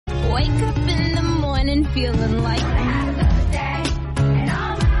wake up in the morning feeling like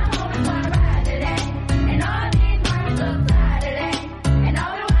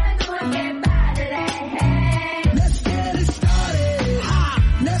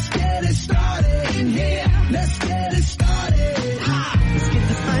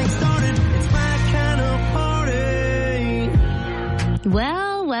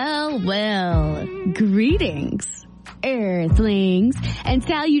Well, greetings, Earthlings, and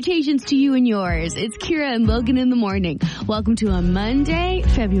salutations to you and yours. It's Kira and Logan in the morning. Welcome to a Monday,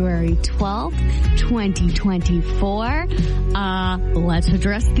 February 12th, 2024. Let's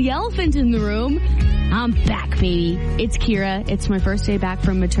address the elephant in the room. I'm back, baby. It's Kira. It's my first day back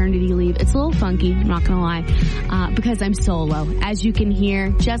from maternity leave. It's a little funky, I'm not gonna lie, because I'm solo. As you can hear,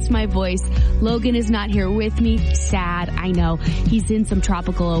 just my voice. Logan is not here with me. Sad, I know. He's in some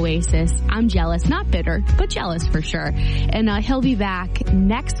tropical oasis. I'm jealous, not bitter, but jealous for sure. And he'll be back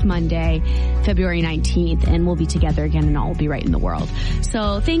next Monday, February 19th, and we'll be together again and all will be right in the world.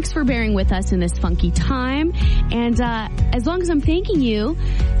 So thanks for bearing with us in this funky time. And as long as I'm thanking you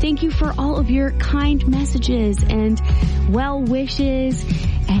for all of your kind messages and well wishes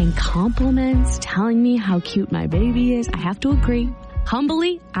and compliments telling me how cute my baby is. I have to agree.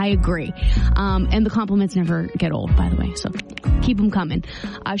 Humbly, I agree. And the compliments never get old, by the way, so keep them coming.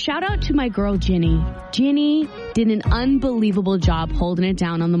 Shout out to my girl, Ginny. Ginny did an unbelievable job holding it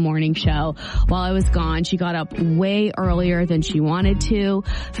down on the morning show while I was gone. She got up way earlier than she wanted to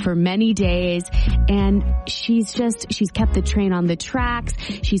for many days, and she's kept the train on the tracks.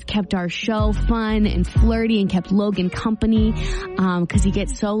 She's kept our show fun and flirty and kept Logan company, cause he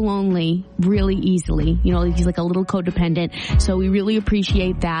gets so lonely really easily. You know, he's like a little codependent, so we really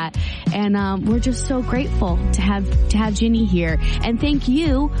appreciate that. And we're just so grateful to have Ginny here. And thank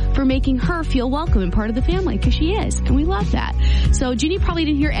you for making her feel welcome and part of the family, because she is, and we love that. So Ginny probably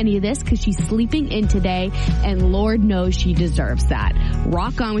didn't hear any of this because she's sleeping in today, and Lord knows she deserves that.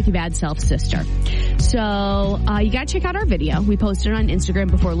 Rock on with your bad self, sister. So you gotta check out our video. We posted it on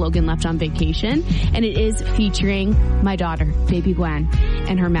Instagram before Logan left on vacation, and it is featuring my daughter, baby Gwen,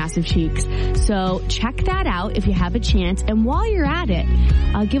 and her massive cheeks. So check that out if you have a chance. And while you're at it,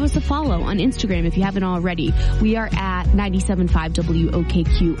 give us a follow on Instagram if you haven't already. We are at 97.5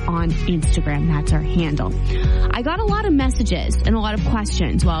 WOKQ on Instagram. That's our handle. I got a lot of messages and a lot of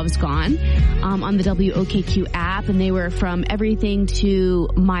questions while I was gone on the WOKQ app, and they were from everything to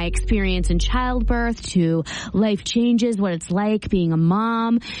my experience in childbirth to life changes, what it's like being a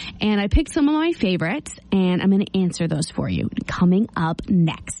mom. And I picked some of my favorites, and I'm going to answer those for you coming up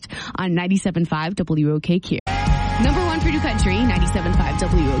next on 97.5 WOKQ. Number one for New Country, 97.5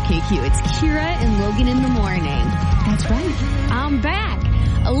 WOKQ. It's Kira and Logan in the morning. That's right. I'm back.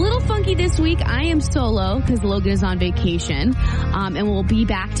 A little funky this week. I am solo because Logan is on vacation. And we'll be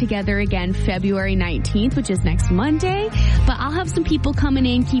back together again February 19th, which is next Monday. But I'll have some people coming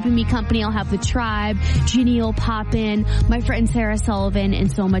in, keeping me company. I'll have the tribe. Ginny will pop in, my friend Sarah Sullivan,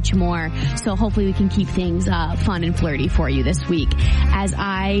 and so much more. So hopefully we can keep things fun and flirty for you this week as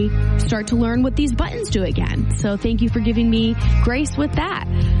I start to learn what these buttons do again. So thank you for giving me grace with that.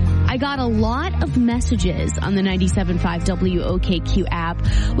 I got a lot of messages on the 97.5 WOKQ app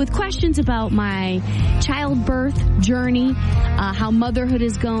with questions about my childbirth journey, how motherhood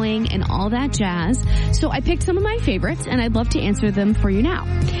is going, and all that jazz. So I picked some of my favorites, and I'd love to answer them for you now.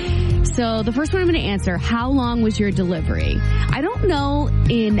 So the first one I'm going to answer, how long was your delivery? I don't know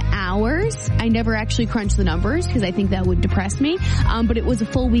in hours. I never actually crunched the numbers because I think that would depress me. But it was a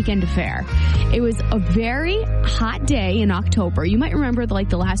full weekend affair. It was a very hot day in October. You might remember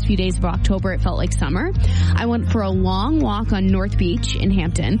the last few days of October, it felt like summer. I went for a long walk on North Beach in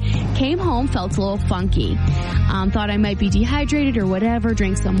Hampton. Came home, felt a little funky. Thought I might be dehydrated or whatever,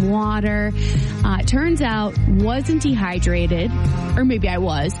 drank some water. Turns out wasn't dehydrated, or maybe I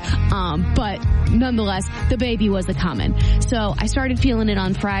was. But nonetheless, the baby was a-coming. So I started feeling it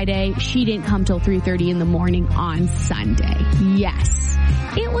on Friday. She didn't come till 3:30 in the morning on Sunday. Yes,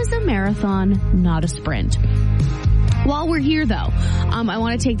 it was a marathon, not a sprint. While we're here, though, I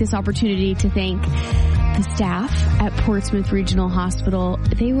want to take this opportunity to thank the staff at Portsmouth Regional Hospital.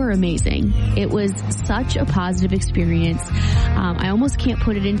 They were amazing. It was such a positive experience. I almost can't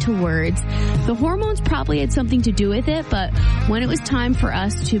put it into words. The hormones probably had something to do with it, but when it was time for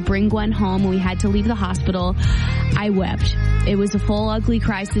us to bring Gwen home and we had to leave the hospital, I wept. It was a full ugly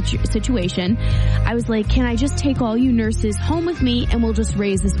cry situation. I was like, can I just take all you nurses home with me and we'll just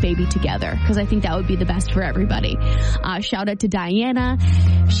raise this baby together? Because I think that would be the best for everybody. Shout out to Diana.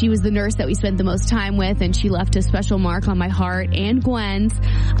 She was the nurse that we spent the most time with, and and she left a special mark on my heart and Gwen's.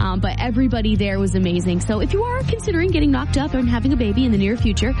 But everybody there was amazing. So if you are considering getting knocked up and having a baby in the near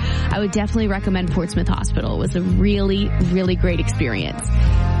future, I would definitely recommend Portsmouth Hospital. It was a really, really great experience.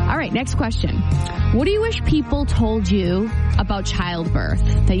 All right, next question. What do you wish people told you about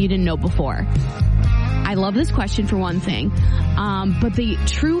childbirth that you didn't know before? I love this question for one thing, but the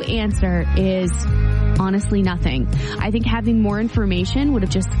true answer is honestly nothing. I think having more information would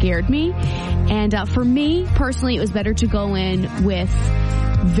have just scared me. And for me, personally, it was better to go in with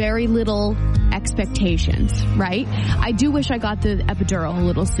very little expectations, right? I do wish I got the epidural a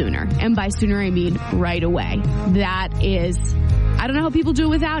little sooner. And by sooner, I mean right away. That is, I don't know how people do it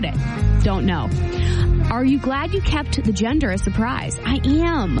without it. Don't know. Are you glad you kept the gender a surprise? I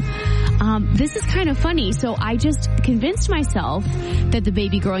am. This is kind of funny. So I just convinced myself that the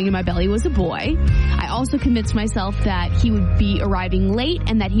baby growing in my belly was a boy. I also convinced myself that he would be arriving late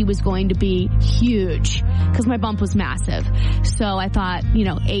and that he was going to be huge because my bump was massive. So I thought,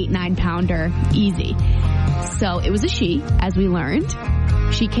 8-9 pounder, easy. So it was a she, as we learned.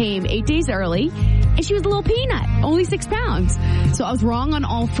 She came 8 days early, and she was a little peanut, only 6 pounds. So I was wrong on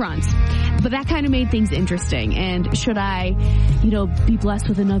all fronts. But that kind of made things interesting. And should I, be blessed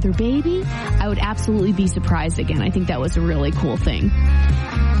with another baby, I would absolutely be surprised again. I think that was a really cool thing.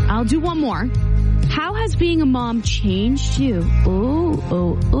 I'll do one more. How has being a mom changed you?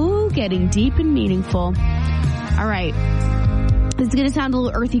 Ooh, getting deep and meaningful. All right. This is going to sound a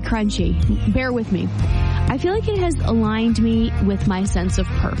little earthy crunchy. Bear with me. I feel like it has aligned me with my sense of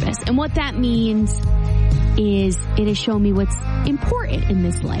purpose. And what that means is it has shown me what's important in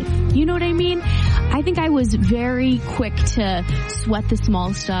this life. You know what I mean? I think I was very quick to sweat the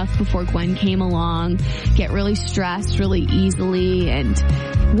small stuff before Gwen came along, get really stressed really easily, and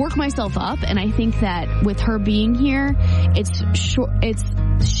work myself up. And I think that with her being here, it's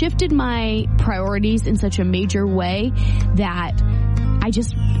shifted my priorities in such a major way that I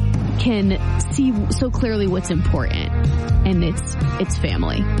just can see so clearly what's important, and it's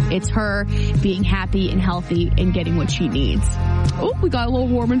family. It's her being happy and healthy and getting what she needs. Oh, we got a little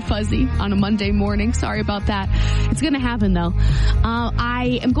warm and fuzzy on a Monday morning. Sorry about that. It's going to happen, though.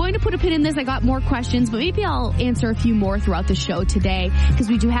 I am going to put a pin in this. I got more questions, but maybe I'll answer a few more throughout the show today because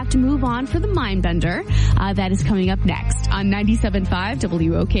we do have to move on for the Mind Bender. That is coming up next on 97.5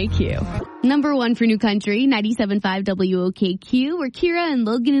 WOKQ. Number one for New Country, 97.5 WOKQ. We're Kira and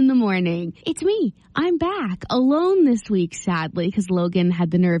Logan in the morning. It's me. I'm back alone this week, sadly, because Logan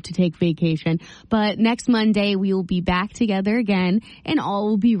had the nerve to take vacation. But next Monday, we will be back together again, and all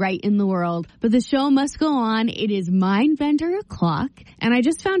will be right in the world. But the show must go on. It is Mind Bender o'clock, and I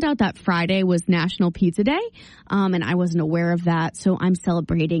just found out that Friday was National Pizza Day, and I wasn't aware of that, so I'm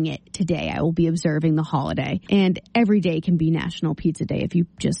celebrating it today. I will be observing the holiday, and every day can be National Pizza Day if you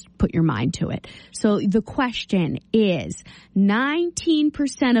just put your mind to it. So the question is,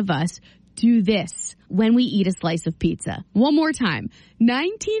 19% of us do this when we eat a slice of pizza. One more time.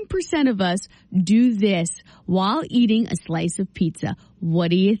 19% of us do this while eating a slice of pizza. What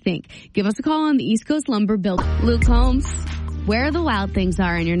do you think? Give us a call on the East Coast Lumber Build. Luke Holmes, where the wild things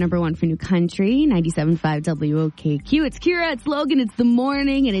are, and you're number one for New Country, 97.5 WOKQ. It's Kira, it's Logan, it's the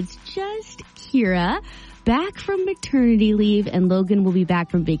morning, and it's just Kira back from maternity leave, and Logan will be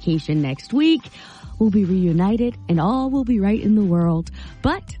back from vacation next week. We'll be reunited, and all will be right in the world.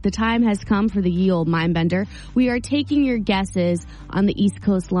 But the time has come for the ye old Mind Bender. We are taking your guesses on the East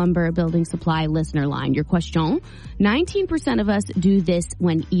Coast Lumber Building Supply listener line. Your question, 19% of us do this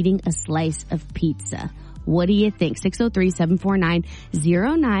when eating a slice of pizza. What do you think?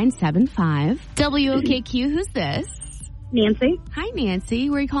 603-749-0975. WOKQ, who's this? Nancy. Hi,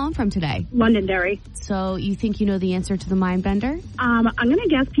 Nancy. Where are you calling from today? Londonderry. So you think you know the answer to the Mind Bender? I'm going to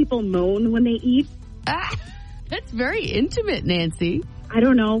guess people moan when they eat. That's very intimate, Nancy. I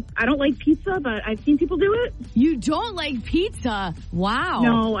don't know. I don't like pizza, but I've seen people do it. You don't like pizza? Wow.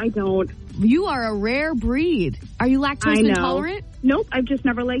 No, I don't. You are a rare breed. Are you lactose intolerant? Nope, I've just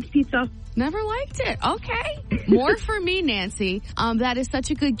never liked pizza. Never liked it. Okay. More for me, Nancy. That is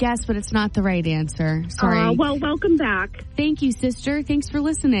such a good guess, but it's not the right answer. Sorry. Well, welcome back. Thank you, sister. Thanks for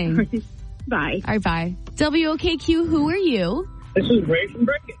listening. Bye. All right, bye. WOKQ, who are you? This is Ray from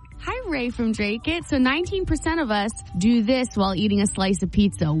Drake. Hi, Ray from Drake. So 19% of us do this while eating a slice of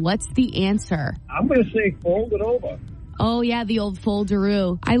pizza. What's the answer? I'm going to say fold it over. Oh, yeah, the old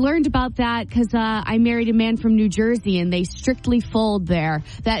folderoo. I learned about that because I married a man from New Jersey, and they strictly fold there.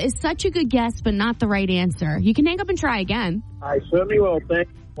 That is such a good guess, but not the right answer. You can hang up and try again. I certainly will. Thank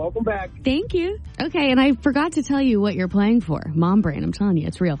you. Welcome back. Thank you. Okay, and I forgot to tell you what you're playing for. Mom brain, I'm telling you,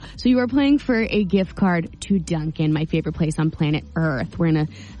 it's real. So you are playing for a gift card to Dunkin', my favorite place on planet Earth. We're going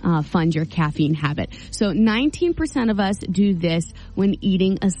to fund your caffeine habit. So 19% of us do this when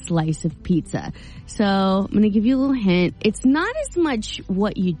eating a slice of pizza. So I'm going to give you a little hint. It's not as much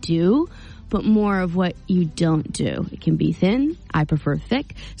what you do, but more of what you don't do. It can be thin. I prefer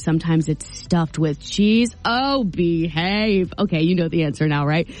thick. Sometimes it's stuffed with cheese. Oh, behave. Okay, you know the answer now,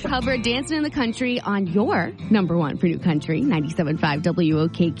 right? Covered Dancing in the Country on your number one for New Country, 97.5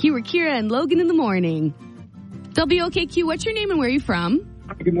 WOKQ. We're Kira and Logan in the morning. WOKQ, what's your name and where are you from?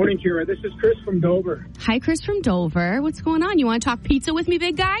 Good morning, Kira. This is Chris from Dover. Hi, Chris from Dover. What's going on? You want to talk pizza with me,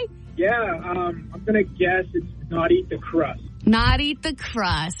 big guy? Yeah, I'm going to guess it's not eat the crust. Not eat the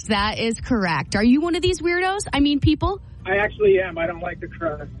crust. That is correct. Are you one of these weirdos? I mean, people? I actually am. I don't like the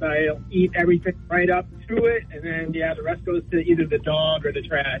crust. I'll eat everything right up to it, and then, the rest goes to either the dog or the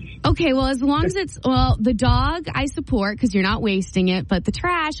trash. Okay, well, as long as it's, the dog I support because you're not wasting it, but the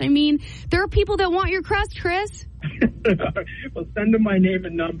trash, I mean, there are people that want your crust, Chris. Well, send them my name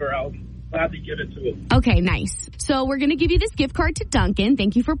and number. I'll gladly give it to them. Okay, nice. So we're going to give you this gift card to Dunkin'.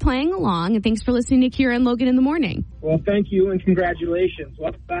 Thank you for playing along, and thanks for listening to Kira and Logan in the morning. Well, thank you, and congratulations.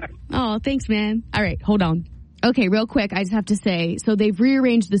 Welcome back. Oh, thanks, man. All right, hold on. Okay, real quick, I just have to say, so they've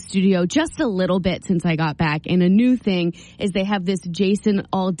rearranged the studio just a little bit since I got back, and a new thing is they have this Jason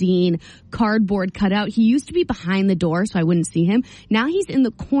Aldean cardboard cutout. He used to be behind the door, so I wouldn't see him. Now he's in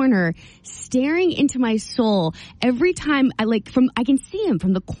the corner, staring into my soul. Every time I can see him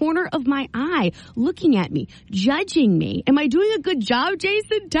from the corner of my eye, looking at me, judging me. Am I doing a good job,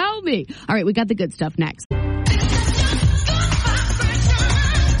 Jason? Tell me. All right, we got the good stuff next.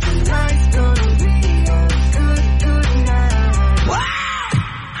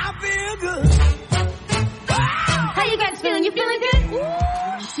 You feeling good?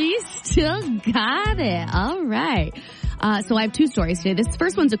 Ooh, she still got it. All right. So I have two stories today. This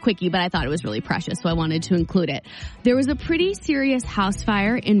first one's a quickie, but I thought it was really precious, so I wanted to include it. There was a pretty serious house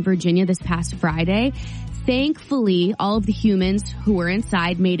fire in Virginia this past Friday. Thankfully, all of the humans who were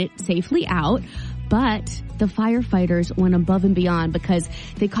inside made it safely out. But the firefighters went above and beyond because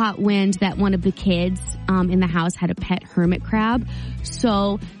they caught wind that one of the kids in the house had a pet hermit crab.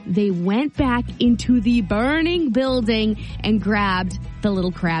 So they went back into the burning building and grabbed the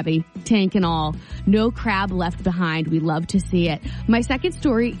little crabby, tank and all. No crab left behind. We love to see it. My second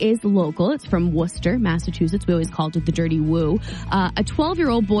story is local. It's from Worcester, Massachusetts. We always called it the Dirty Woo. A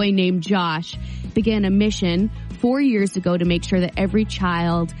 12-year-old boy named Josh began a mission 4 years ago to make sure that every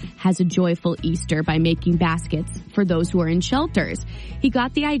child has a joyful Easter by making baskets for those who are in shelters. He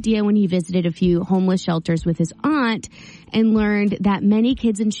got the idea when he visited a few homeless shelters with his aunt and learned that many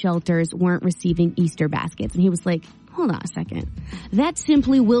kids in shelters weren't receiving Easter baskets. And he was like, hold on a second. That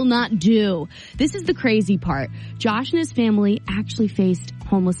simply will not do. This is the crazy part. Josh and his family actually faced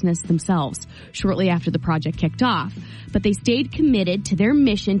homelessness themselves shortly after the project kicked off. But they stayed committed to their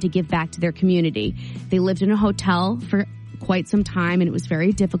mission to give back to their community. They lived in a hotel for quite some time and it was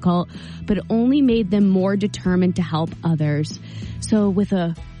very difficult, but it only made them more determined to help others. So with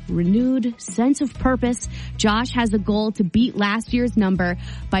a renewed sense of purpose, Josh has a goal to beat last year's number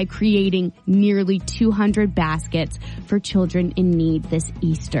by creating nearly 200 baskets for children in need this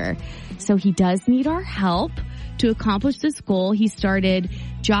Easter. So he does need our help. To accomplish this goal, he started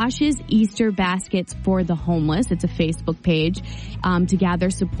Josh's Easter Baskets for the Homeless. It's a Facebook page to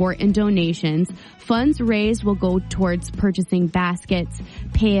gather support and donations. Funds raised will go towards purchasing baskets,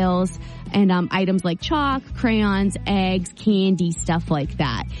 pails, and items like chalk, crayons, eggs, candy, stuff like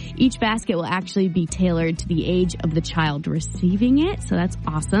that. Each basket will actually be tailored to the age of the child receiving it, so that's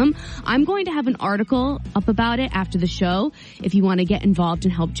awesome. I'm going to have an article up about it after the show if you want to get involved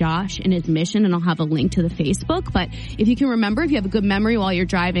and help Josh in his mission, and I'll have a link to the Facebook. But if you can remember, if you have a good memory while you're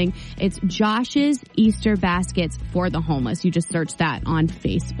driving, it's Josh's Easter Baskets for the Homeless. You just search that on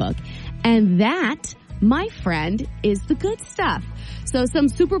Facebook. And that, my friend, is the good stuff. So some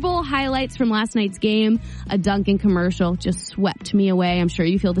Super Bowl highlights from last night's game. A Dunkin' commercial just swept me away. I'm sure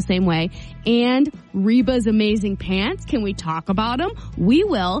you feel the same way. And Reba's amazing pants. Can we talk about them? We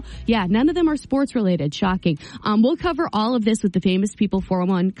will. Yeah, none of them are sports related. Shocking. We'll cover all of this with the Famous People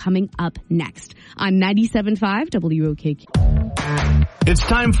 401 coming up next on 97.5 WOKQ. It's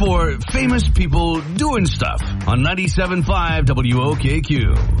time for Famous People Doing Stuff on 97.5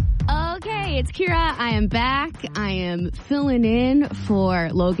 WOKQ. Okay, it's Kira. I am back. I am filling in for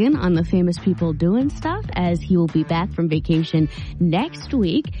Logan on the Famous People Doing Stuff, as he will be back from vacation next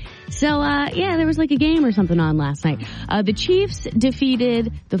week. So, there was like a game or something on last night. The Chiefs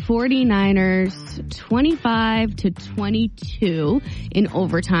defeated the 49ers 25-22 in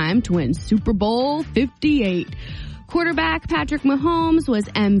overtime to win Super Bowl 58. Quarterback Patrick Mahomes was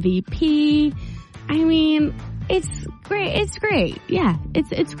MVP. I mean, it's great. It's great. Yeah,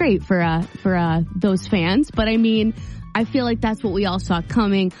 it's great for those fans. But I mean, I feel like that's what we all saw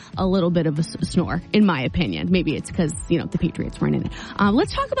coming. A little bit of a snore, in my opinion. Maybe it's because, the Patriots weren't in it.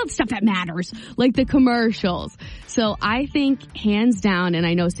 Let's talk about stuff that matters, like the commercials. So I think hands down, and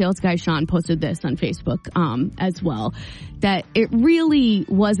I know sales guy Sean posted this on Facebook as well, that it really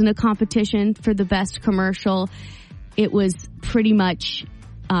wasn't a competition for the best commercial. It was pretty much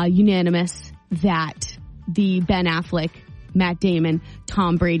unanimous that the Ben Affleck, Matt Damon,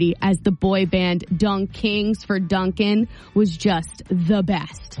 Tom Brady as the boy band Dunk Kings for Dunkin' was just the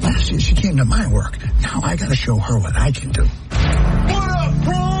best. She came to my work. Now I gotta show her what I can do. What up,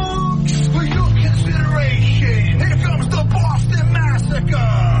 Bronx? For your consideration, here comes the Boston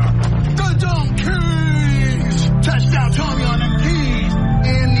Massacre. The Dunk Kings. Touchdown Tommy on them keys.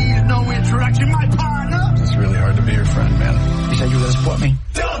 And needs no introduction, my partner. It's really hard to be your friend, man. You said you were gonna support me?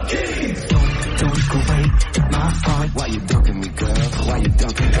 Dunk Kings! Don't go away, my fault. Why you dunking me, girl? Why you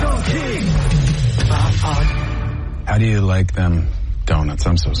dunking me? Dunk Kings! My fault. How do you like them donuts?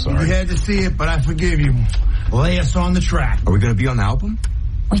 I'm so sorry. You had to see it, but I forgive you. Lay us on the track. Are we going to be on the album?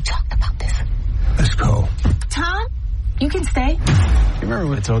 We talked about this. Let's go. Tom, you can stay. You remember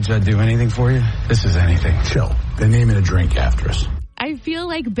when I told you I'd do anything for you? This is anything. Chill. They're naming a drink after us. I feel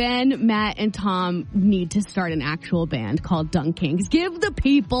like Ben, Matt, and Tom need to start an actual band called Dunk Kings. Give the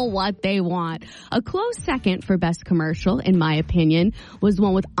people what they want. A close second for best commercial, in my opinion, was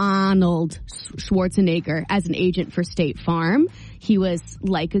one with Arnold Schwarzenegger as an agent for State Farm. He was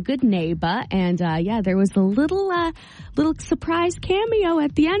like a good neighbor, and there was a little surprise cameo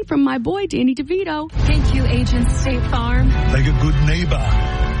at the end from my boy Danny DeVito. Thank you, Agent State Farm. Like a good neighbor,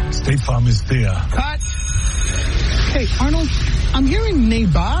 State Farm is there. Cut. Hey, Arnold, I'm hearing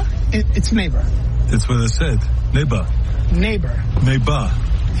neighbor. It's neighbor. That's what I said. Neighbor. Neighbor. Neighbor.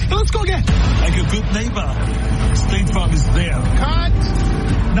 Hey, let's go again. Like a good neighbor, State Farm is there. Cut.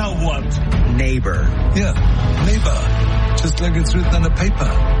 Now what? Neighbor. Yeah, neighbor. Just like it's written on the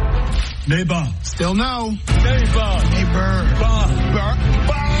paper. Neighbor. Still no. Neighbor. Neighbor. Bar. Bar.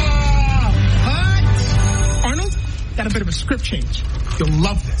 Bar. Cut. Arnold, got a bit of a script change. You'll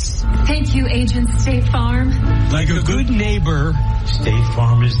love this. Thank you, Agent State Farm. Like a good neighbor, State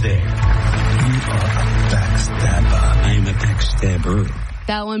Farm is there. You are a backstabber. I am a backstabber.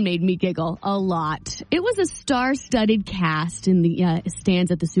 That one made me giggle a lot. It was a star-studded cast in the stands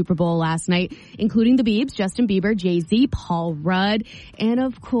at the Super Bowl last night, including the Biebs, Justin Bieber, Jay-Z, Paul Rudd, and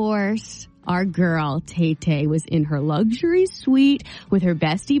of course, our girl, Tay-Tay, was in her luxury suite with her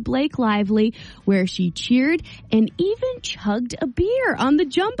bestie, Blake Lively, where she cheered and even chugged a beer on the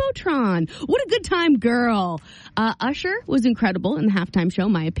Jumbotron. What a good time, girl. Usher was incredible in the halftime show,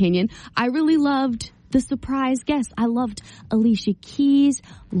 my opinion. I really loved the surprise guests. I loved Alicia Keys,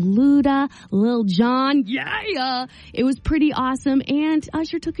 Luda, Lil Jon. Yeah. It was pretty awesome. And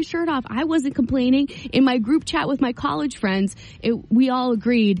Usher took his shirt off. I wasn't complaining. In my group chat with my college friends, we all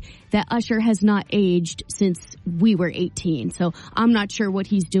agreed that Usher has not aged since we were 18. So I'm not sure what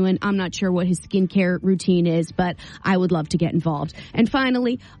he's doing. I'm not sure what his skincare routine is, but I would love to get involved. And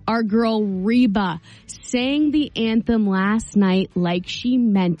finally, our girl Reba sang the anthem last night like she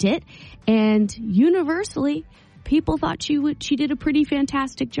meant it. And universally, people thought she did a pretty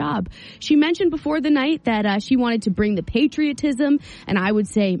fantastic job. She mentioned before the night that she wanted to bring the patriotism, and I would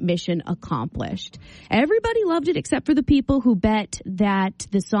say mission accomplished. Everybody loved it except for the people who bet that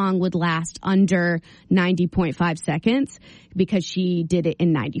the song would last under 90.5 seconds because she did it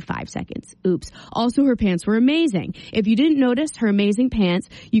in 95 seconds. Oops. Also, her pants were amazing. If you didn't notice her amazing pants,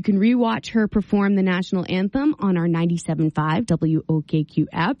 you can rewatch her perform the national anthem on our 97.5 WOKQ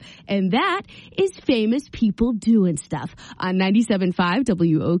app, and that is Famous People Doing Stuff on 97.5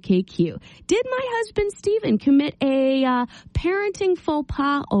 WOKQ. Did my husband Steven commit a parenting faux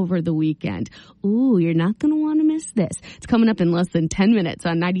pas over the weekend? Ooh, you're not going to want to miss this. It's coming up in less than 10 minutes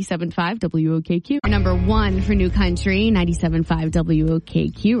on 97.5 WOKQ. Number one for New Country, 97.5 97.5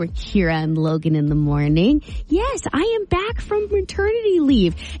 WOKQ. We're Kira and Logan in the morning. Yes, I am back from maternity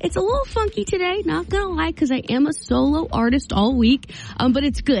leave. It's a little funky today, not gonna lie, because I am a solo artist all week. But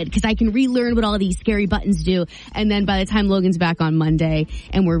it's good because I can relearn what all these scary buttons do. And then by the time Logan's back on Monday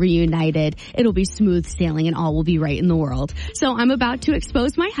and we're reunited, it'll be smooth sailing and all will be right in the world. So I'm about to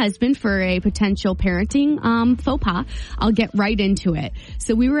expose my husband for a potential parenting faux pas. I'll get right into it.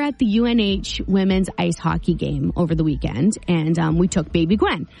 So we were at the UNH women's ice hockey game over the weekend, and we took baby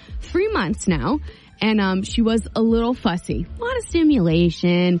Gwen, 3 months now, and she was a little fussy. A lot of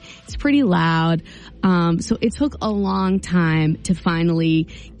stimulation. It's pretty loud. So it took a long time to finally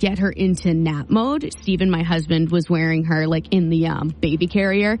get her into nap mode. Steven, my husband, was wearing her like in the baby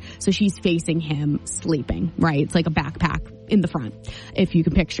carrier, so she's facing him sleeping, right? It's like a backpack in the front, if you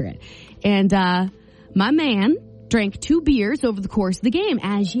can picture it. And my man drank 2 beers over the course of the game,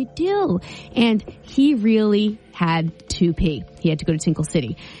 as you do. And he really had to pee. He had to go to Tinkle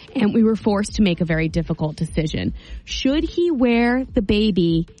City. And we were forced to make a very difficult decision. Should he wear the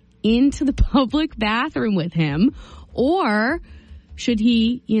baby into the public bathroom with him? Or should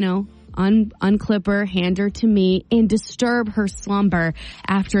he, unclip her, hand her to me, and disturb her slumber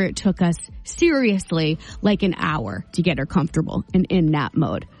after it took us seriously like an hour to get her comfortable and in nap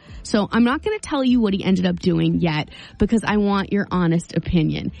mode? So I'm not going to tell you what he ended up doing yet because I want your honest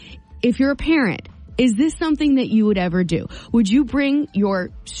opinion. If you're a parent, is this something that you would ever do? Would you bring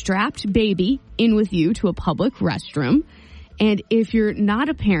your strapped baby in with you to a public restroom? And if you're not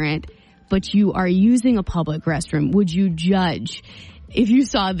a parent, but you are using a public restroom, would you judge if you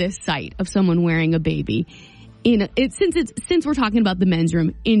saw this sight of someone wearing a baby since we're talking about the men's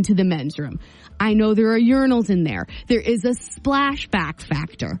room, into the men's room? I know there are urinals in there. There is a splashback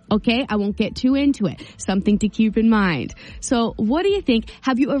factor, okay? I won't get too into it. Something to keep in mind. So what do you think?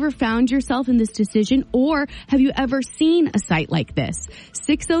 Have you ever found yourself in this decision, or have you ever seen a sight like this?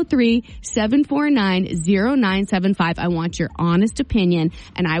 603-749-0975. I want your honest opinion,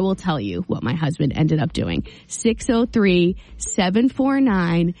 and I will tell you what my husband ended up doing.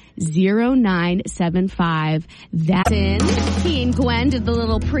 603-749-0975. That's in. He and Gwen did the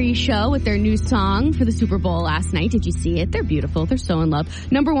little pre-show with their new song for the Super Bowl last night. Did you see it? They're beautiful. They're so in love.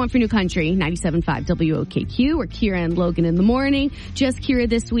 Number 1 for New Country, 97.5 WOKQ. We're Kira and Logan in the morning. Just Kira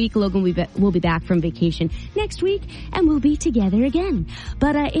this week. Logan will be back from vacation next week, and we'll be together again.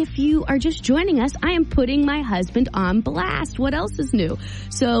 But if you are just joining us, I am putting my husband on blast. What else is new?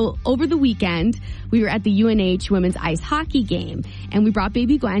 So over the weekend, we were at the UNH women's ice hockey game, and we brought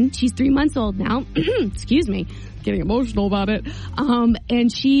baby Gwen. She's 3 months old now. Excuse me. Getting emotional about it.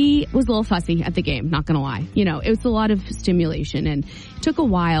 And she was a little fussy at the game, not gonna lie. It was a lot of stimulation, and it took a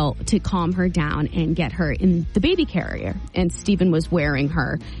while to calm her down and get her in the baby carrier. And Steven was wearing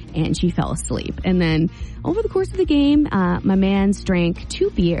her, and she fell asleep. And then over the course of the game, my man's drank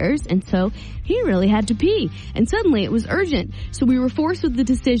 2 beers, and so he really had to pee. And suddenly it was urgent. So we were forced with the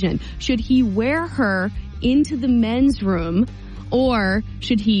decision. Should he wear her into the men's room, or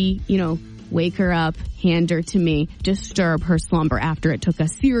should he, wake her up, hand her to me, disturb her slumber after it took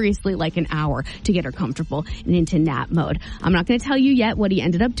us seriously like an hour to get her comfortable and into nap mode? I'm not going to tell you yet what he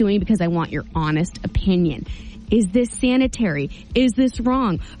ended up doing because I want your honest opinion. Is this sanitary? Is this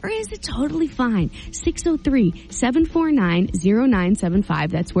wrong? Or is it totally fine?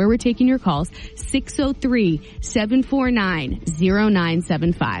 603-749-0975. That's where we're taking your calls.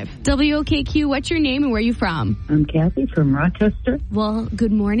 603-749-0975. WOKQ, what's your name and where are you from? I'm Kathy from Rochester. Well,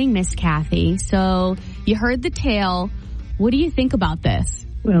 good morning, Miss Kathy. So you heard the tale. What do you think about this?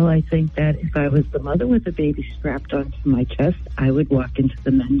 Well, I think that if I was the mother with a baby strapped onto my chest, I would walk into the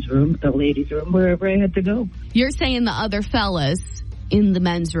men's room, the ladies' room, wherever I had to go. You're saying the other fellas in the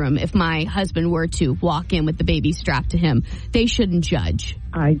men's room, if my husband were to walk in with the baby strapped to him, they shouldn't judge?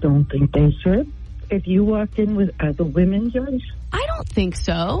 I don't think they should. If you walked in with the women judge? I don't think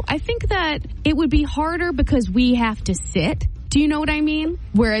so. I think that it would be harder because we have to sit. Do you know what I mean?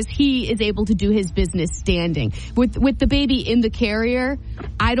 Whereas he is able to do his business standing. With the baby in the carrier,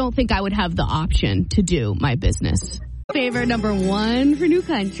 I don't think I would have the option to do my business. Favorite number 1 for New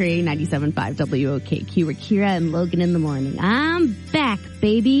Country, 97.5 WOKQ. We're Kira and Logan in the morning. I'm back,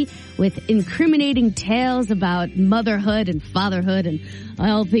 baby, with incriminating tales about motherhood and fatherhood and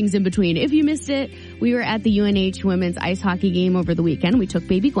all things in between. If you missed it, we were at the UNH women's ice hockey game over the weekend. We took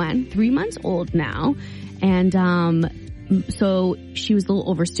baby Gwen, 3 months old now, and so she was a little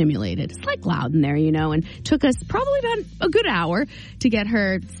overstimulated. It's like loud in there, and took us probably about a good hour to get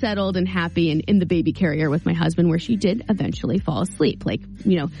her settled and happy and in the baby carrier with my husband, where she did eventually fall asleep,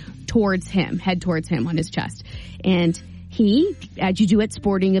 towards him, head towards him on his chest. And he, as you do at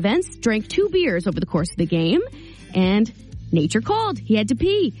sporting events, drank 2 beers over the course of the game, and nature called. He had to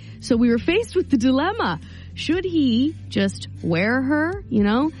pee. So we were faced with the dilemma. Should he just wear her,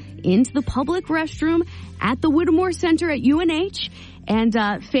 into the public restroom at the Whittemore Center at UNH and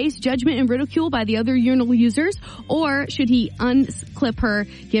face judgment and ridicule by the other urinal users? Or should he unclip her,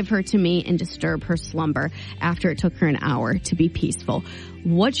 give her to me, and disturb her slumber after it took her an hour to be peaceful?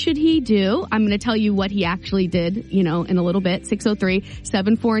 What should he do? I'm going to tell you what he actually did, in a little bit.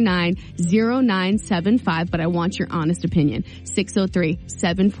 603-749-0975. But I want your honest opinion.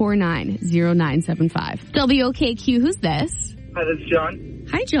 603-749-0975. WOKQ, who's this? Hi, this is John.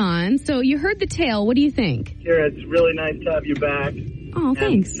 Hi, John. So you heard the tale. What do you think? Kira, it's really nice to have you back. Oh,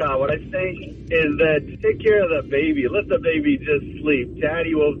 thanks. And, what I think is that take care of the baby. Let the baby just sleep.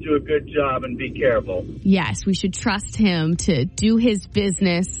 Daddy will do a good job, and be careful. Yes, we should trust him to do his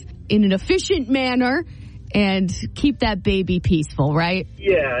business in an efficient manner and keep that baby peaceful, right?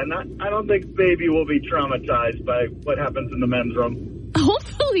 Yeah, and I don't think baby will be traumatized by what happens in the men's room.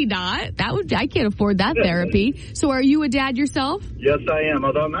 Hopefully not. I can't afford that therapy. So are you a dad yourself? Yes, I am,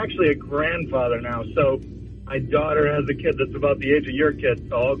 although I'm actually a grandfather now, so my daughter has a kid that's about the age of your kid,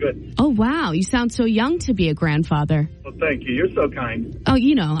 so all good. Oh, wow. You sound so young to be a grandfather. Well, thank you. You're so kind. Oh,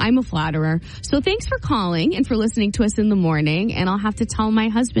 I'm a flatterer. So thanks for calling and for listening to us in the morning. And I'll have to tell my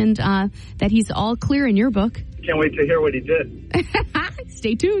husband that he's all clear in your book. Can't wait to hear what he did.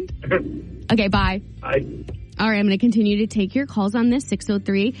 Stay tuned. Okay, bye. Bye. All right, I'm going to continue to take your calls on this,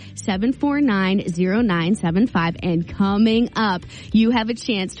 603-749-0975. And coming up, you have a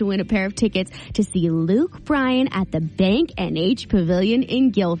chance to win a pair of tickets to see Luke Bryan at the Bank NH Pavilion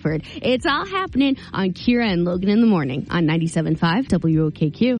in Guilford. It's all happening on Kira and Logan in the morning on 97.5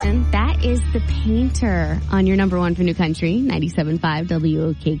 WOKQ. And that is The Painter on your number one for New Country, 97.5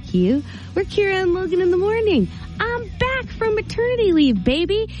 WOKQ. We're Kira and Logan in the morning. I'm back from maternity leave,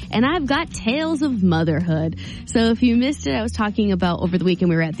 baby, and I've got tales of motherhood. So if you missed it, I was talking about over the weekend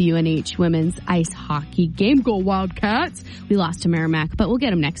we were at the UNH women's ice hockey game. Go Wildcats! We lost to Merrimack, but we'll get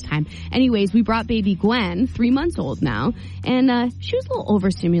them next time. Anyways, we brought baby Gwen, 3 months old now, and she was a little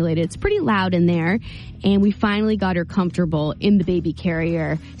overstimulated. It's pretty loud in there, and we finally got her comfortable in the baby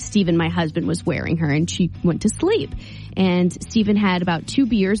carrier. Steven, my husband, was wearing her, and she went to sleep. And Steven had about 2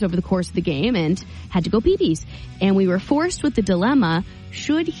 beers over the course of the game and had to go pee-pees. And we were forced with the dilemma,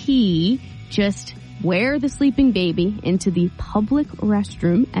 should he just wear the sleeping baby into the public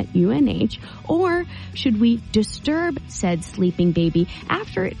restroom at UNH, or should we disturb said sleeping baby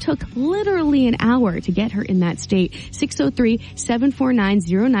after it took literally an hour to get her in that state?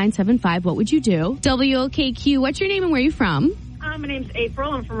 603-749-0975. What would you do? WOKQ, what's your name and where are you from? My name's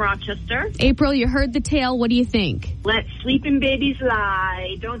April. I'm from Rochester. April, you heard the tale. What do you think? Let sleeping babies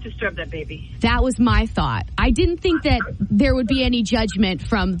lie. Don't disturb that baby. That was my thought. I didn't think that there would be any judgment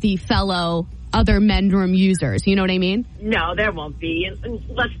from the fellow other men's room users. You know what I mean? No, there won't be.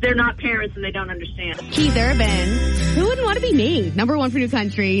 Unless they're not parents and they don't understand. Keith Urban. Who wouldn't want to be me? Number one for New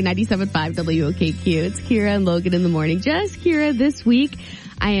Country, 97.5 WOKQ. It's Kira and Logan in the morning. Just Kira this week.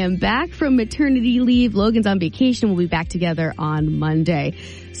 I am back from maternity leave. Logan's on vacation. We'll be back together on Monday.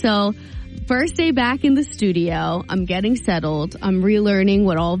 So, first day back in the studio. I'm getting settled. I'm relearning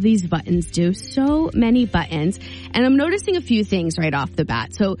what all of these buttons do. So many buttons. And I'm noticing a few things right off the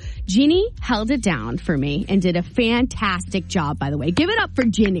bat. So Ginny held it down for me and did a fantastic job, by the way. Give it up for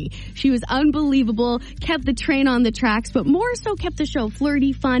Ginny. She was unbelievable, kept the train on the tracks, but more so kept the show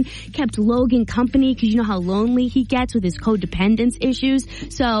flirty, fun, kept Logan company because you know how lonely he gets with his codependence issues.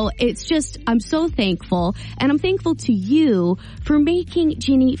 So it's just, I'm so thankful. And I'm thankful to you for making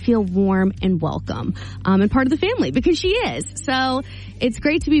Ginny feel warm and welcome and part of the family because she is. So it's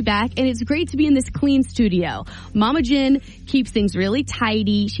great to be back and it's great to be in this clean studio. Mama Jen keeps things really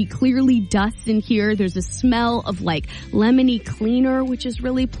tidy. She clearly dusts in here. There's a smell of like lemony cleaner, which is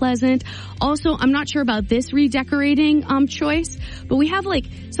really pleasant. Also, I'm not sure about this redecorating choice, but we have like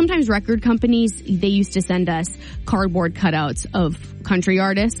sometimes record companies, they used to send us cardboard cutouts of country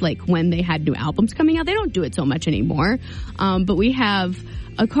artists like when they had new albums coming out. They don't do it so much anymore. But we have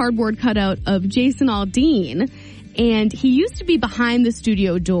a cardboard cutout of Jason Aldean. And he used to be behind the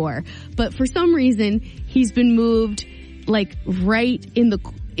studio door, but for some reason he's been moved like right in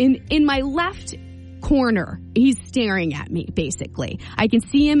my left corner. He's staring at me, basically. I can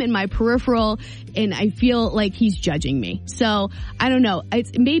see him in my peripheral and I feel like he's judging me. So I don't know.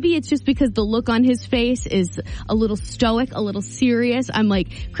 Maybe it's just because the look on his face is a little stoic, a little serious. I'm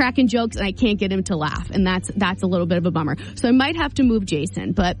like cracking jokes and I can't get him to laugh. And that's a little bit of a bummer. So I might have to move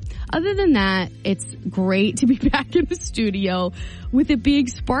Jason. But other than that, it's great to be back in the studio with it being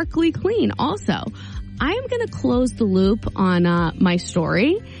sparkly clean. Also, I am going to close the loop on my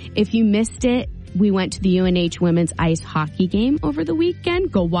story. If you missed it, we went to the UNH women's ice hockey game over the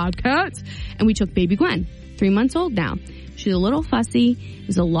weekend. Go Wildcats! And we took baby Gwen, 3 months old now. She's a little fussy.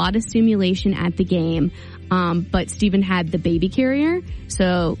 There's a lot of stimulation at the game. But Stephen had the baby carrier,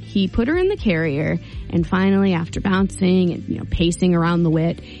 so he put her in the carrier, and finally, after bouncing and, pacing around the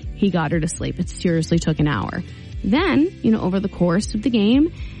wit, he got her to sleep. It seriously took an hour. Then, over the course of the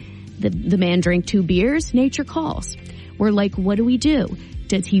game, the man drank 2 beers. Nature calls. We're like, what do we do?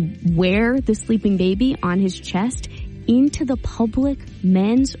 Does he wear the sleeping baby on his chest into the public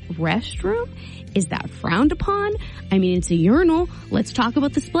men's restroom? Is that frowned upon? I mean, it's a urinal. Let's talk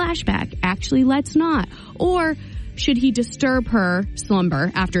about the splashback. Actually, let's not. Or should he disturb her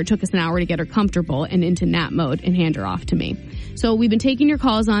slumber after it took us an hour to get her comfortable and into nap mode and hand her off to me? So we've been taking your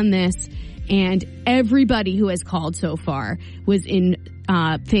calls on this, and everybody who has called so far was in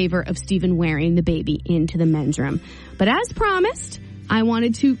favor of Stephen wearing the baby into the men's room. But as promised, I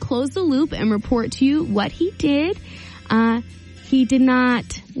wanted to close the loop and report to you what he did. He did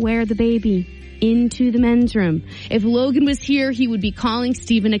not wear the baby into the men's room. If Logan was here, he would be calling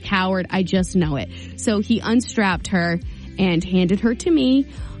Stephen a coward. I just know it. So he unstrapped her and handed her to me,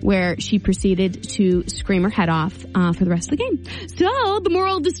 where she proceeded to scream her head off for the rest of the game. So the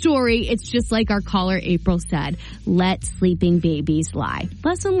moral of the story, it's just like our caller April said, let sleeping babies lie.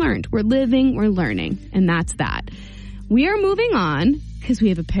 Lesson learned. We're living, we're learning, and that's that. We are moving on because we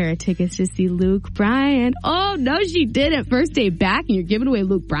have a pair of tickets to see Luke Bryan. Oh, no, she didn't. First day back, and you're giving away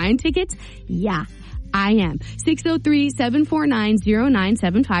Luke Bryan tickets? Yeah, I am.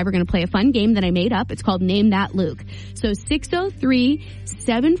 603-749-0975. We're going to play a fun game that I made up. It's called Name That Luke. So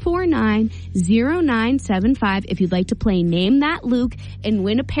 603-749-0975. If you'd like to play Name That Luke and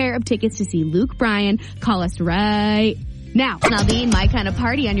win a pair of tickets to see Luke Bryan, call us right now. Naldine, my kind of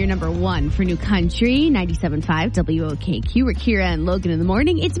party on your number 1 for New Country, 97.5 WOKQ. We're Kira and Logan in the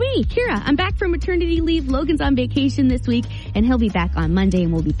morning. It's me, Kira. I'm back from maternity leave. Logan's on vacation this week, and he'll be back on Monday,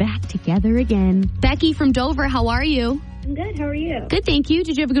 and we'll be back together again. Becky from Dover, how are you? I'm good. How are you? Good, thank you.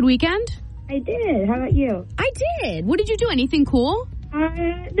 Did you have a good weekend? I did. How about you? I did. What did you do? Anything cool?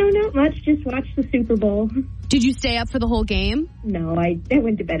 No, not much. Just watched the Super Bowl. Did you stay up for the whole game? No, I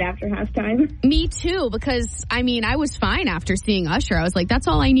went to bed after halftime. Me too, because, I was fine after seeing Usher. I was like, that's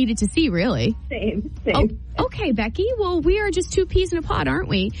all I needed to see, really. Same. Oh, okay, Becky. Well, we are just 2 peas in a pod, aren't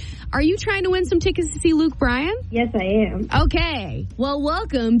we? Are you trying to win some tickets to see Luke Bryan? Yes, I am. Okay. Well,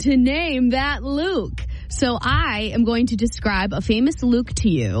 welcome to Name That Luke. So I am going to describe a famous Luke to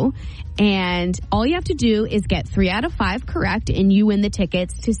you, and all you have to do is get 3 out of 5 correct, and you win the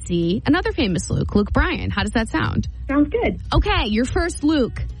tickets to see another famous Luke, Luke Bryan. How does that sound? Sounds good. Okay, your first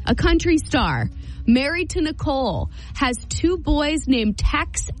Luke, a country star, married to Nicole, has 2 boys named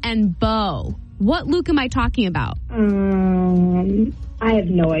Tex and Bo. What Luke am I talking about? I have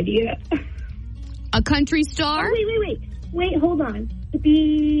no idea. A country star? Oh, wait, hold on. It'd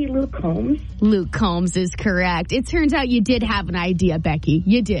be Luke Combs. Luke Combs is correct. It turns out you did have an idea, Becky.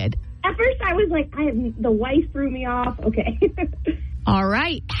 You did. At first I was like, the wife threw me off. Okay. All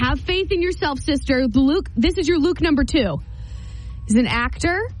right. Have faith in yourself, sister. This is your Luke number 2. He's an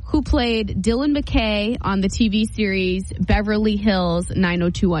actor who played Dylan McKay on the TV series Beverly Hills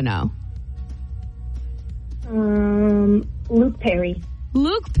 90210. Luke Perry.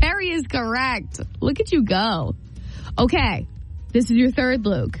 Luke Perry is correct. Look at you go. Okay. This is your third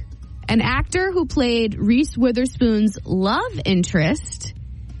Luke. An actor who played Reese Witherspoon's love interest.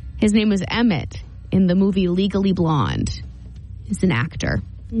 His name was Emmett in the movie Legally Blonde. He's an actor.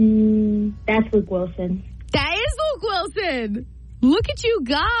 That's Luke Wilson. That is Luke Wilson. Look at you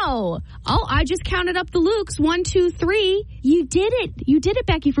go. Oh, I just counted up the Lukes. 1, 2, 3. You did it. You did it,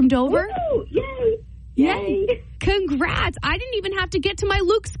 Becky from Dover. Woo! Yay. Congrats. I didn't even have to get to my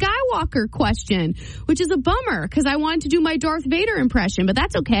Luke Skywalker question, which is a bummer because I wanted to do my Darth Vader impression, but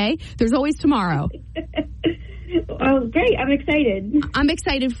that's okay. There's always tomorrow. Oh, great. I'm excited. I'm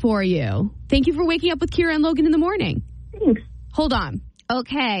excited for you. Thank you for waking up with Kira and Logan in the morning. Thanks. Hold on.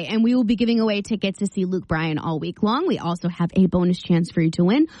 Okay, and we will be giving away tickets to see Luke Bryan all week long. We also have a bonus chance for you to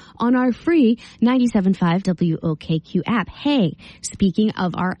win on our free 97.5 WOKQ app. Hey, speaking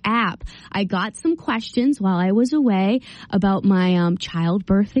of our app, I got some questions while I was away about my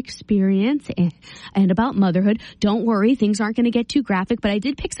childbirth experience and about motherhood. Don't worry, things aren't going to get too graphic, but I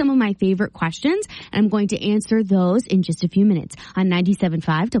did pick some of my favorite questions, and I'm going to answer those in just a few minutes on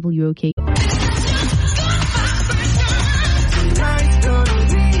 97.5 WOKQ.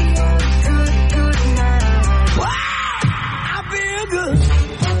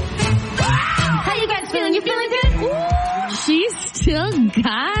 How you guys feeling? You feeling good? She still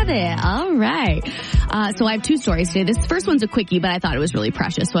got it. All right. So I have two stories today. This first one's a quickie, but I thought it was really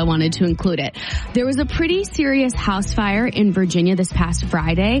precious, so I wanted to include it. There was a pretty serious house fire in Virginia this past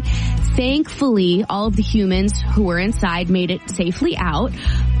Friday. Thankfully, all of the humans who were inside made it safely out,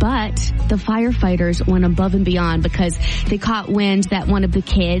 but the firefighters went above and beyond because they caught wind that one of the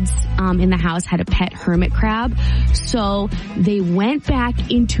kids in the house had a pet hermit crab. So they went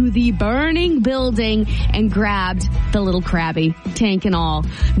back into the burning building and grabbed the little crabby, tank and all.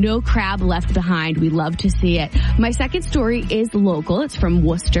 No crab left behind. We love to see it. My second story is local. It's from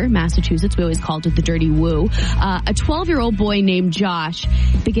Worcester, Massachusetts. We always called it the Dirty Woo. A 12-year-old boy named Josh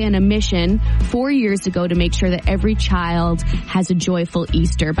began a mission 4 years ago to make sure that every child has a joyful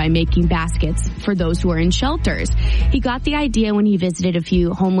Easter by making baskets for those who are in shelters. He got the idea when he visited a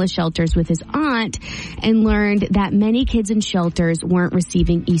few homeless shelters with his aunt and learned that many kids in shelters weren't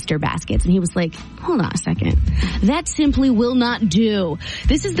receiving Easter baskets. And he was like, hold on a second. That simply will not do.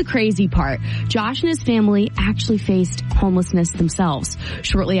 This is the crazy part. Josh and his family actually faced homelessness themselves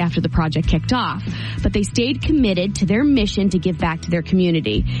shortly after the project kicked off. But they stayed committed to their mission to give back to their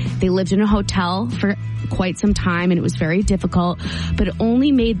community. They lived in a hotel for quite some time, and it was very difficult, but it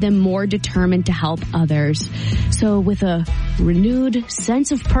only made them more determined to help others. So with a renewed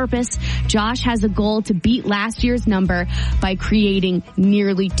sense of purpose, Josh has a goal to beat last year's number by creating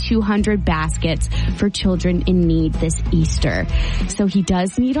nearly 200 baskets for children in need this Easter. So he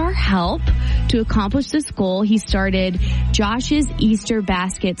does need our help to accomplish this goal. He started Josh's Easter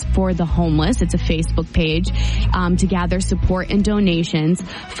Baskets for the Homeless. It's a Facebook page to gather support and donations.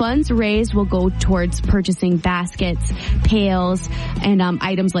 Funds raised will go towards purchasing baskets, pails, and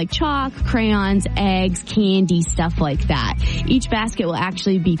items like chalk, crayons, eggs, candy, stuff like that. Each basket will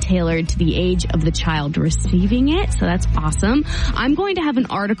actually be tailored to the age of the child receiving it, so that's awesome. I'm going to have an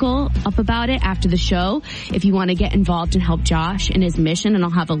article up about it after the show if you want to get involved and help Josh in his mission, and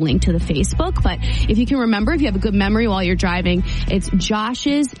I'll have a link to the Facebook. But if you can remember, if you have a good memory while you're driving, it's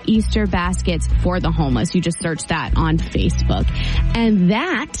Josh's Easter Baskets for the Homeless. You just search that on Facebook. And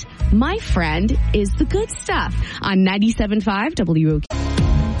that, my friend, is the good stuff on 97.5 WOKQ.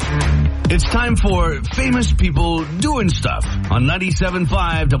 It's time for Famous People Doing Stuff on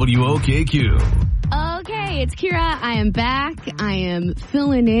 97.5 WOKQ. Okay, it's Kira. I am back. I am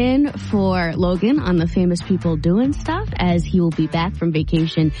filling in for Logan on the Famous People Doing Stuff as he will be back from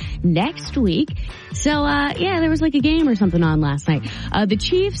vacation next week. So, there was like a game or something on last night. The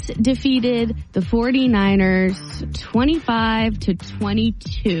Chiefs defeated the 49ers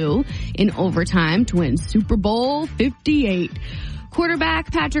 25-22 in overtime to win Super Bowl 58.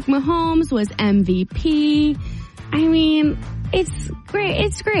 Quarterback Patrick Mahomes was MVP. I mean, it's great.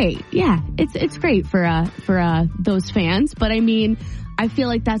 It's great. Yeah, it's great for those fans. But I mean, I feel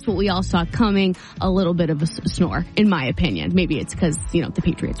like that's what we all saw coming. A little bit of a snore, in my opinion. Maybe it's because, the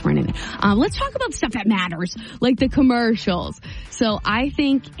Patriots weren't in it. Let's talk about stuff that matters, like the commercials. So I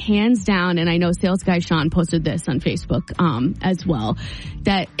think hands down, and I know sales guy Sean posted this on Facebook as well,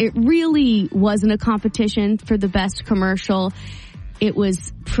 that it really wasn't a competition for the best commercial. It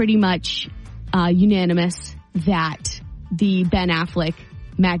was pretty much unanimous that the Ben Affleck,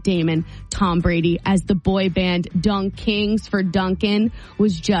 Matt Damon, Tom Brady as the boy band Dunk Kings for Duncan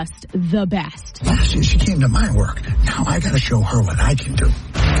was just the best. Last year she came to my work. Now I gotta show her what I can do.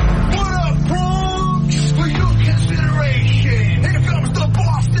 What up, Bronx? For your consideration, here comes the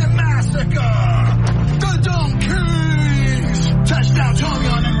Boston Massacre. The Dunk Kings. Touchdown Tommy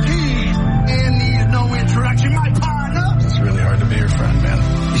on them keys. And needs no introduction, my partner. It's really hard to be your friend,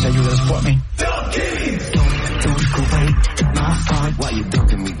 man. You said you were gonna support me? Dunk Kings. Don't go away, my heart. Why you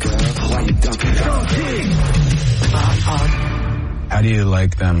dunking me, girl? Why you dunking? Dunk Kings. My heart. How do you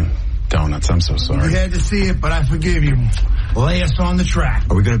like them donuts? I'm so sorry. You had to see it, but I forgive you. Lay us on the track.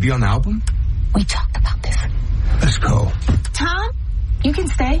 Are we going to be on the album? We talked about this. Let's go. Tom, you can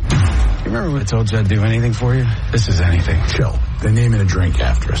stay. You remember when I told you I'd do anything for you? This is anything. Chill. They're naming a drink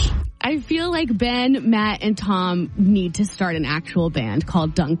after us. I feel like Ben, Matt, and Tom need to start an actual band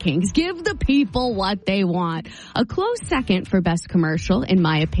called Dunk Kings. Give the people what they want. A close second for best commercial, in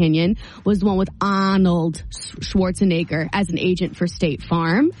my opinion, was the one with Arnold Schwarzenegger as an agent for State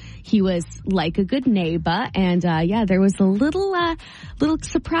Farm. He was like a good neighbor, and there was a little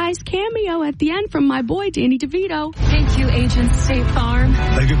surprise cameo at the end from my boy Danny DeVito. Thank you, Agent State Farm.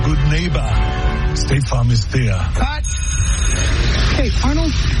 Like a good neighbor, State Farm is there. Cut. Hey,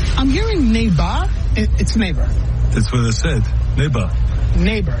 Arnold, I'm hearing neighbor. It's neighbor. That's what I said. Neighbor.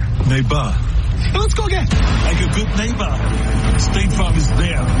 Neighbor. Neighbor. Hey, let's go again. Like a good neighbor, State Farm is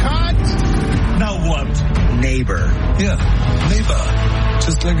there. Cut. Now what? Neighbor. Yeah, neighbor.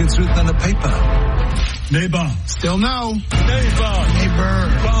 Just like it's written on the paper. Neighbor. Still no. Neighbor. Neighbor.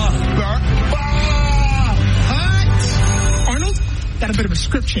 Bar. Bar. got a bit of a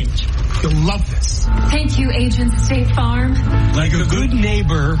script change. You'll love this. Thank you, Agent State Farm. Like a good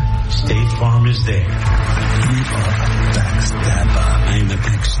neighbor, State Farm is there. We are backstabber. I'm the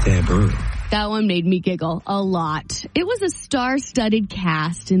backstabber. That one made me giggle a lot. It was a star-studded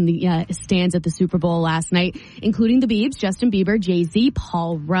cast in the stands at the Super Bowl last night, including the Biebs, Justin Bieber, Jay-Z,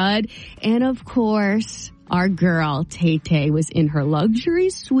 Paul Rudd, and of course, our girl, Tay-Tay, was in her luxury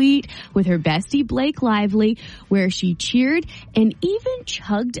suite with her bestie, Blake Lively, where she cheered and even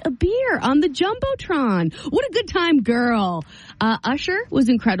chugged a beer on the Jumbotron. What a good time, girl. Usher was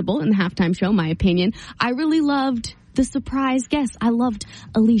incredible in the halftime show, my opinion. I really loved the surprise guests. I loved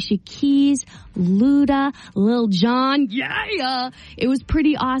Alicia Keys, Luda, Lil Jon. Yeah. It was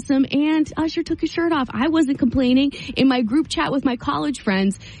pretty awesome. And Usher took his shirt off. I wasn't complaining. In my group chat with my college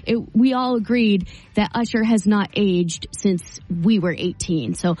friends, we all agreed that Usher has not aged since we were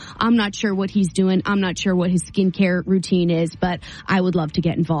 18. So I'm not sure what he's doing. I'm not sure what his skincare routine is, but I would love to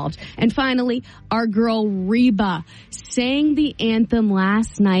get involved. And finally, our girl Reba sang the anthem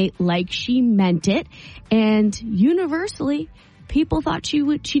last night like she meant it. And universally, people thought she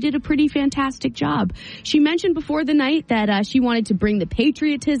did a pretty fantastic job. She mentioned before the night that she wanted to bring the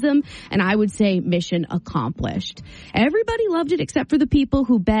patriotism, and I would say mission accomplished. Everybody loved it except for the people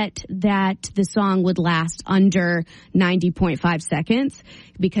who bet that the song would last under 90.5 seconds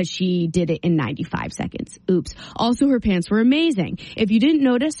because she did it in 95 seconds. Oops. Also, her pants were amazing. If you didn't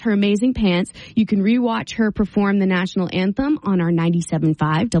notice her amazing pants, you can rewatch her perform the national anthem on our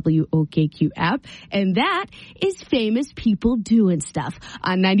 97.5 WOKQ app, and that is Famous People Doing Stuff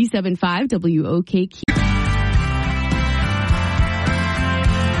on 97.5 WOKQ.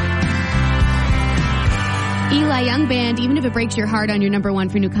 Eli Young Band, even if it breaks your heart on your number one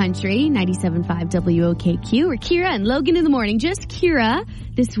for New Country, 97.5 WOKQ. We're Kira and Logan in the morning. Just Kira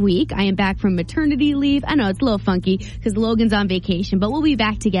this week. I am back from maternity leave. I know it's a little funky because Logan's on vacation, but we'll be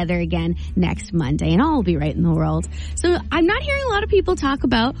back together again next Monday, and all will be right in the world. So I'm not hearing a lot of people talk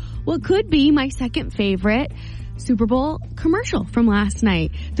about what could be my second favorite Super Bowl commercial from last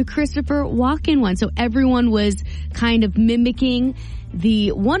night, the Christopher Walken one. So everyone was kind of mimicking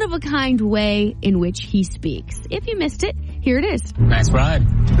the one-of-a-kind way in which he speaks. If you missed it, here it is. Nice ride.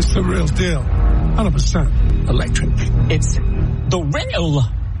 It's the real deal. 100% electric. It's the real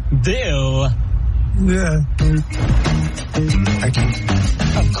deal. Yeah. Thank you.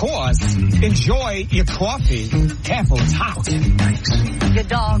 Of course. Enjoy your coffee. Careful, it's hot. Thanks. Your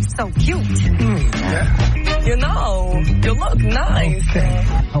dog's so cute. Yeah. You know, you look nice. Okay.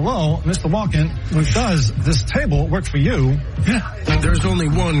 Hello, Mr. Walken. Does this table work for you? Yeah. There's only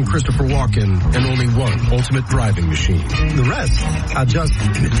one Christopher Walken and only one ultimate driving machine. The rest are just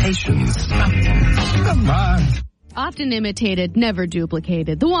imitations. Come on. Often imitated, never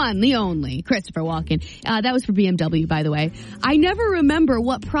duplicated. The one, the only, Christopher Walken. That was for BMW, by the way. I never remember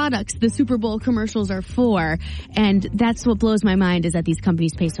what products the Super Bowl commercials are for, and that's what blows my mind is that these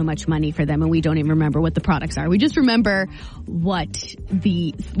companies pay so much money for them, and we don't even remember what the products are. We just remember what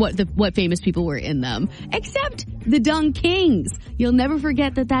famous people were in them, except the Dunk Kings. You'll never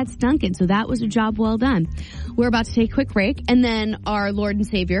forget that that's Duncan, so that was a job well done. We're about to take a quick break, and then our Lord and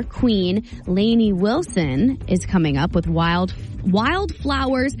Savior, Queen Lainey Wilson, is coming up with wild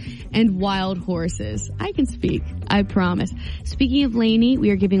flowers and wild horses. I can speak, I promise. Speaking of Lainey,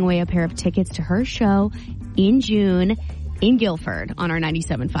 we are giving away a pair of tickets to her show in June in Guilford on our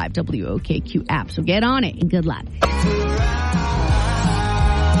 97.5 WOKQ app. So get on it and good luck.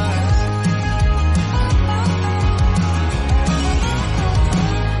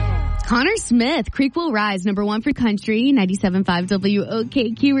 Connor Smith, Creek Will Rise, number one for country, 97.5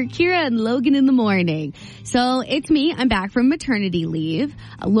 WOKQ. We're Kira and Logan in the morning. So it's me. I'm back from maternity leave.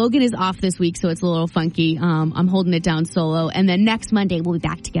 Logan is off this week, so it's a little funky. I'm holding it down solo. And then next Monday, we'll be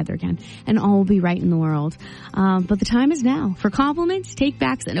back together again. And all will be right in the world. But the time is now for compliments,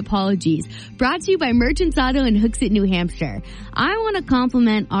 take-backs, and apologies. Brought to you by Merchants Auto in Hooksett, New Hampshire. I want to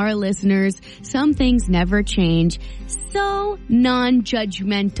compliment our listeners. Some things never change. So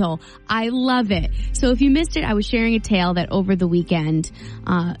non-judgmental. I love it. So if you missed it, I was sharing a tale that over the weekend,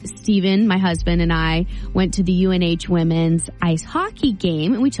 Steven, my husband, and I went to the UNH women's ice hockey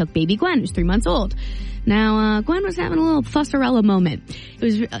game, and we took baby Gwen, who's 3 months old. Now, Gwen was having a little fussarella moment. It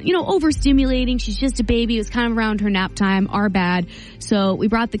was, overstimulating. She's just a baby. It was kind of around her nap time, our bad. So we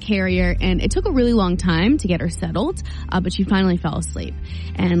brought the carrier, and it took a really long time to get her settled, but she finally fell asleep.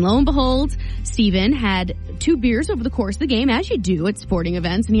 And lo and behold, Steven had 2 beers over the course of the game, as you do at sporting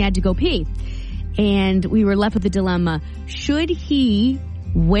events, and he had to go pee. And we were left with the dilemma, should he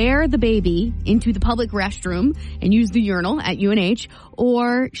wear the baby into the public restroom and use the urinal at UNH,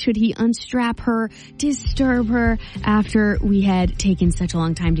 or should he unstrap her, disturb her after we had taken such a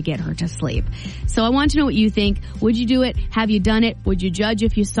long time to get her to sleep? So I want to know what you think. Would you do it? Have you done it? Would you judge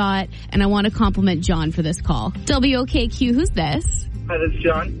if you saw it? And I want to compliment John for this call. WOKQ, who's this? Hi, this is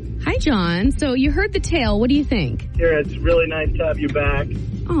John. Hi, John. So you heard the tale. What do you think? Kira, it's really nice to have you back.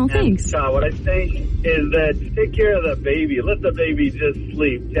 Oh, thanks. And, what I think is that take care of the baby. Let the baby just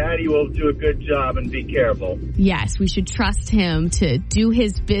sleep. Daddy will do a good job, and be careful. Yes, we should trust him to do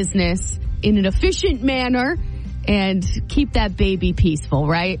his business in an efficient manner and keep that baby peaceful,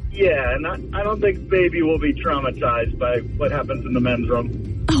 right? Yeah, and I don't think baby will be traumatized by what happens in the men's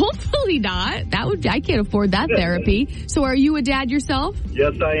room. Hopefully not. I can't afford that therapy. So are you a dad yourself?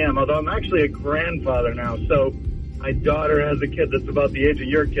 Yes, I am, although I'm actually a grandfather now, so my daughter has a kid that's about the age of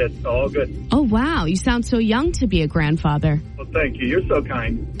your kid, so all good. Oh, wow. You sound so young to be a grandfather. Well, thank you. You're so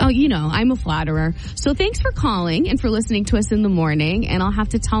kind. Oh, I'm a flatterer. So thanks for calling and for listening to us in the morning. And I'll have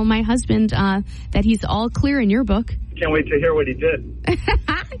to tell my husband that he's all clear in your book. Can't wait to hear what he did.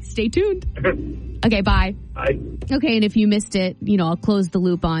 Stay tuned. Okay, bye. Bye. Okay, and if you missed it, I'll close the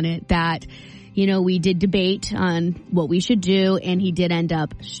loop on it that... we did debate on what we should do, and he did end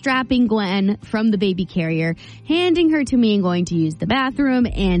up strapping Gwen from the baby carrier, handing her to me and going to use the bathroom,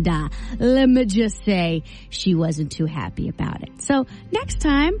 and let me just say, she wasn't too happy about it. So next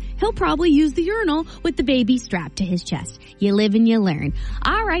time, he'll probably use the urinal with the baby strapped to his chest. You live and you learn.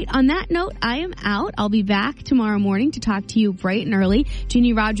 All right, on that note, I am out. I'll be back tomorrow morning to talk to you bright and early.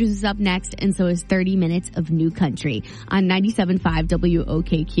 Ginny Rogers is up next, and so is 30 Minutes of New Country on 97.5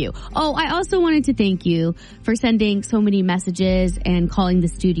 WOKQ. Oh, I also wanted to thank you for sending so many messages and calling the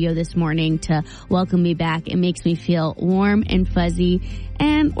studio this morning to welcome me back. It makes me feel warm and fuzzy,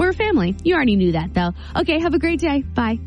 and we're a family. You already knew that, though. Okay, have a great day. Bye.